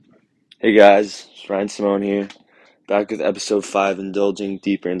Hey guys, it's Ryan Simone here, back with episode 5, Indulging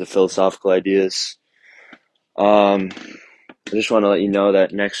deeper into philosophical ideas. I just want to let you know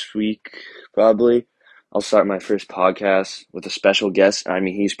that next week, probably, I'll start my first podcast with a special guest. I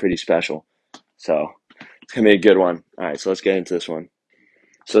mean, he's pretty special, so it's gonna be a good one. All right, so let's get into this one.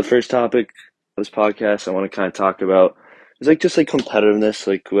 So the first topic of this podcast I want to kind of talk about is just competitiveness,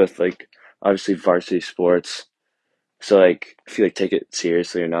 with obviously varsity sports. So if you take it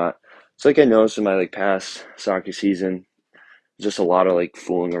seriously or not. So I noticed in my past soccer season, just a lot of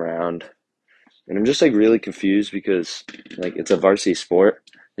fooling around. And I'm just really confused because it's a varsity sport.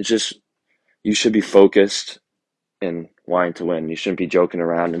 It's just you should be focused and wanting to win. You shouldn't be joking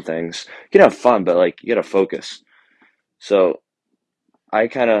around and things. You can have fun, but you gotta focus. So I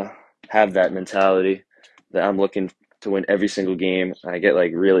kind of have that mentality that I'm looking to win every single game. And I get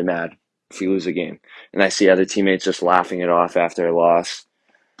really mad if we lose a game. And I see other teammates just laughing it off after a loss.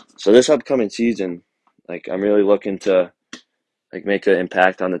 So this upcoming season, I'm really looking to make an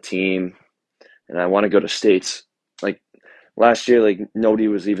impact on the team, and I want to go to states. Like last year, nobody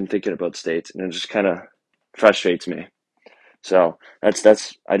was even thinking about states, and it just kind of frustrates me. So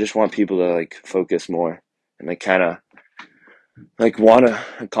that's I just want people to focus more and kind of want to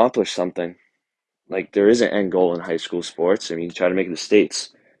accomplish something. There is an end goal in high school sports. I mean, you try to make it to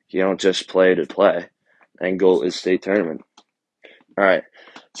states. You don't just play to play. End goal is state tournament. All right.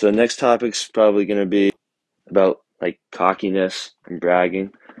 So the next topic's probably going to be about cockiness and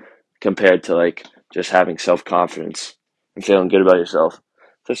bragging compared to just having self-confidence and feeling good about yourself.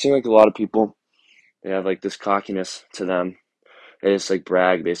 So I've seen a lot of people, they have this cockiness to them. They just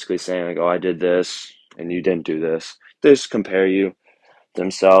brag, basically saying oh, I did this and you didn't do this. They just compare you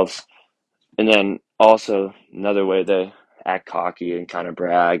themselves. And then also another way they act cocky and kind of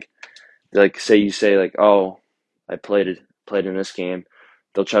brag, say you say oh, I played in this game.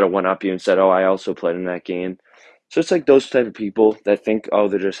 They'll try to one up you and said, oh, I also played in that game. So it's those type of people that think, oh,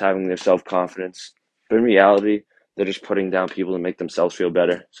 they're just having their self confidence, but in reality, they're just putting down people to make themselves feel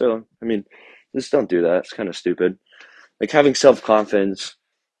better. So I mean, just don't do that. It's kind of stupid. Having self confidence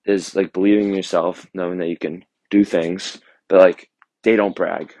is believing in yourself, knowing that you can do things, but they don't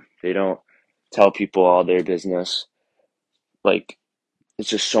brag. They don't tell people all their business. Like it's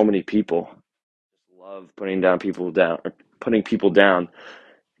just so many people love putting people down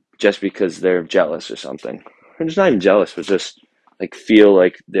just because they're jealous or something. Or just not even jealous, but just feel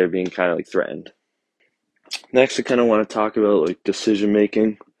like they're being kind of threatened. Next, I kind of want to talk about decision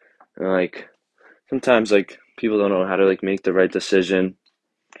making. And, sometimes people don't know how to make the right decision.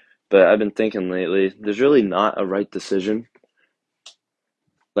 But I've been thinking lately, there's really not a right decision.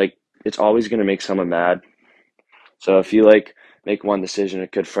 It's always going to make someone mad. So if you make one decision,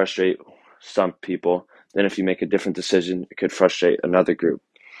 it could frustrate some people. Then if you make a different decision, it could frustrate another group.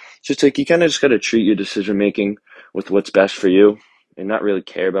 So it's you kind of just got to treat your decision making with what's best for you and not really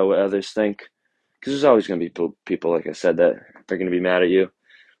care about what others think. Because there's always going to be people, like I said, that are going to be mad at you,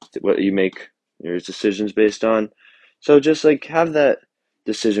 what you make your decisions based on. So just have that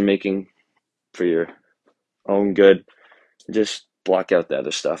decision making for your own good. Just block out the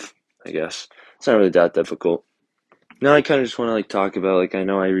other stuff, I guess. It's not really that difficult. Now I kind of just want to talk about I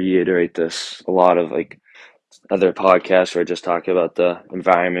know I reiterate this a lot of other podcasts where I just talk about the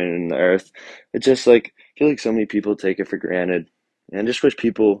environment and the earth. It's just I feel so many people take it for granted, and I just wish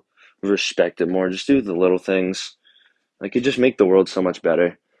people respect it more. Just do the little things. It just make the world so much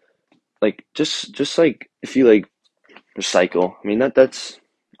better. Just if you recycle, I mean that's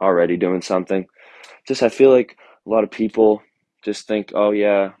already doing something. Just I feel a lot of people just think, oh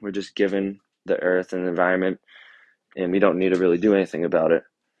yeah, we're just given the earth and the environment, and we don't need to really do anything about it.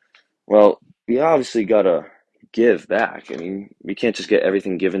 Well, we obviously gotta give back. I mean, we can't just get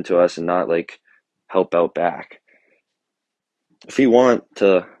everything given to us and not help out back. If we want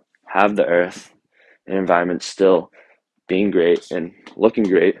to have the earth and environment still being great and looking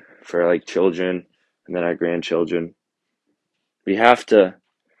great for children and then our grandchildren, we have to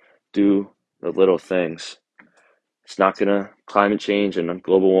do the little things. It's not gonna climate change and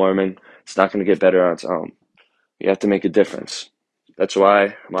global warming. It's not gonna get better on its own. We have to make a difference. That's why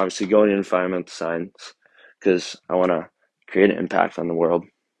I'm obviously going into environmental science because I want to create an impact on the world.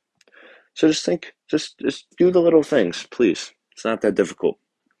 So just do the little things, please. It's not that difficult.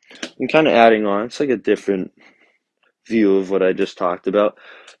 And kind of adding on, it's a different view of what I just talked about,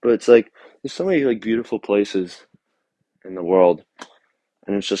 but it's there's so many beautiful places in the world,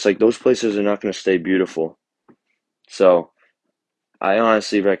 and it's just those places are not going to stay beautiful. So I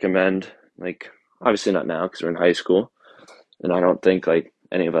honestly recommend obviously not now because we're in high school, and I don't think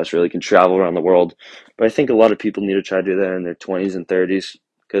any of us really can travel around the world. But I think a lot of people need to try to do that in their 20s and 30s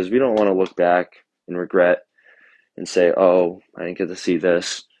because we don't want to look back and regret and say, oh, I didn't get to see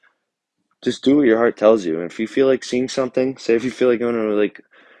this. Just do what your heart tells you. And if you feel like seeing something, say if you feel like going to like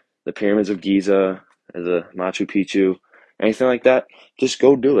the pyramids of Giza or the Machu Picchu, anything like that, just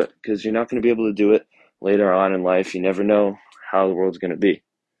go do it because you're not going to be able to do it later on in life. You never know how the world's going to be.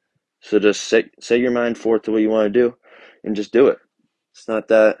 So just set your mind forth to what you want to do and just do it. It's not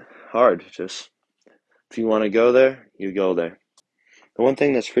that hard. Just if you want to go there, you go there. The one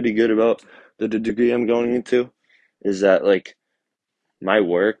thing that's pretty good about the degree I'm going into is that like my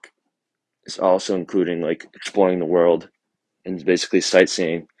work is also including like exploring the world and basically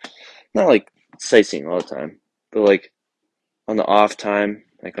sightseeing. Not like sightseeing all the time, but like on the off time,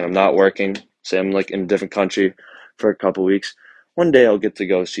 like when I'm not working, say I'm like in a different country for a couple weeks, one day I'll get to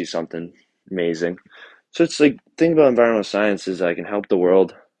go see something amazing. So it's like thing about environmental science is I can help the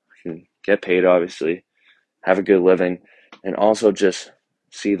world, I can get paid obviously, have a good living, and also just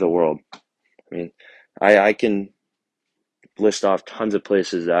see the world. I mean, I can list off tons of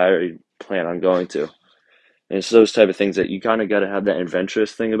places that I already plan on going to. And it's those type of things that you kind of got to have that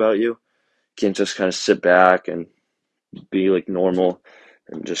adventurous thing about you. You can't just kind of sit back and be like normal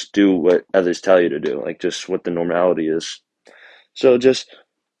and just do what others tell you to do, like just what the normality is. So just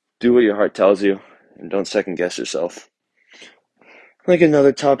do what your heart tells you and don't second guess yourself. Like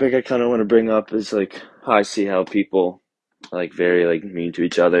another topic I kind of want to bring up is like how I see how people like very like mean to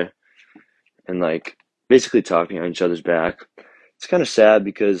each other and like basically talking on each other's back. It's kind of sad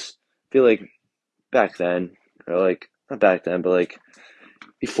because I feel like back then, or like not back then, but like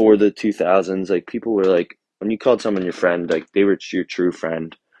before the 2000s, like people were like when you called someone your friend, like they were your true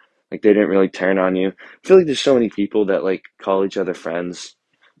friend. Like they didn't really turn on you. I feel like there's so many people that like call each other friends,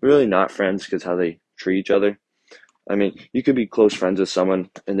 really not friends because how they treat each other. I mean, you could be close friends with someone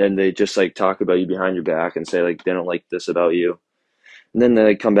and then they just like talk about you behind your back and say like they don't like this about you. And then they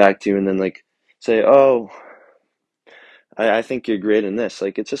like, come back to you and then like say, oh, I think you're great in this.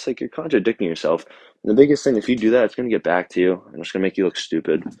 Like it's just like you're contradicting yourself. And the biggest thing, if you do that, it's gonna get back to you and it's gonna make you look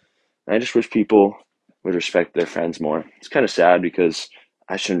stupid. And I just wish people would respect their friends more. It's kind of sad because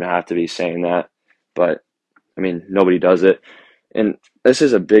I shouldn't have to be saying that, but I mean nobody does it. And this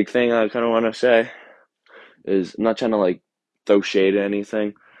is a big thing I kind of want to say is I'm not trying to like throw shade at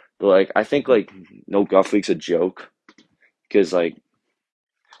anything, but like I think like no Guff Week's a joke because like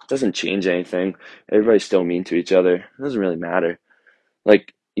it doesn't change anything. Everybody's still mean to each other. It doesn't really matter.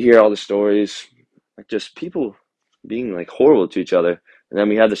 Like you hear all the stories, like just people being like horrible to each other, and then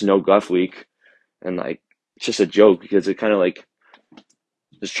we have this no Guff Week, and like it's just a joke because it kind of like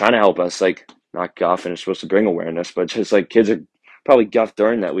is trying to help us like not guff, and it's supposed to bring awareness, but just like kids are probably guffed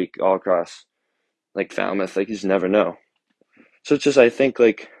during that week all across like Falmouth. Like you just never know. So it's just I think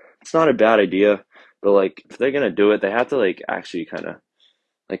like it's not a bad idea, but like if they're gonna do it, they have to like actually kind of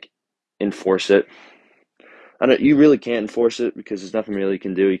like enforce it. I don't. You really can't enforce it because there's nothing really you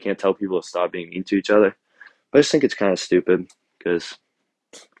can do. You can't tell people to stop being mean to each other. But I just think it's kind of stupid because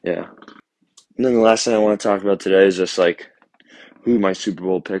yeah. And then the last thing I want to talk about today is just like who my Super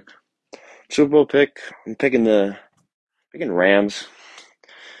Bowl pick. Super Bowl pick. I'm picking Rams.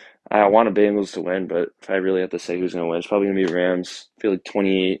 I want the Bengals to win, but if I really have to say who's going to win, it's probably going to be Rams. I feel like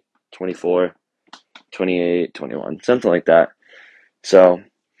 28, 24, 28, 21, something like that. So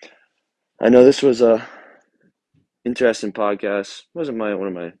I know this was a interesting podcast. It wasn't one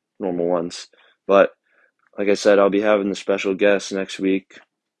of my normal ones, but like I said, I'll be having the special guest next week.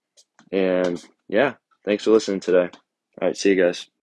 And yeah, thanks for listening today. All right, see you guys.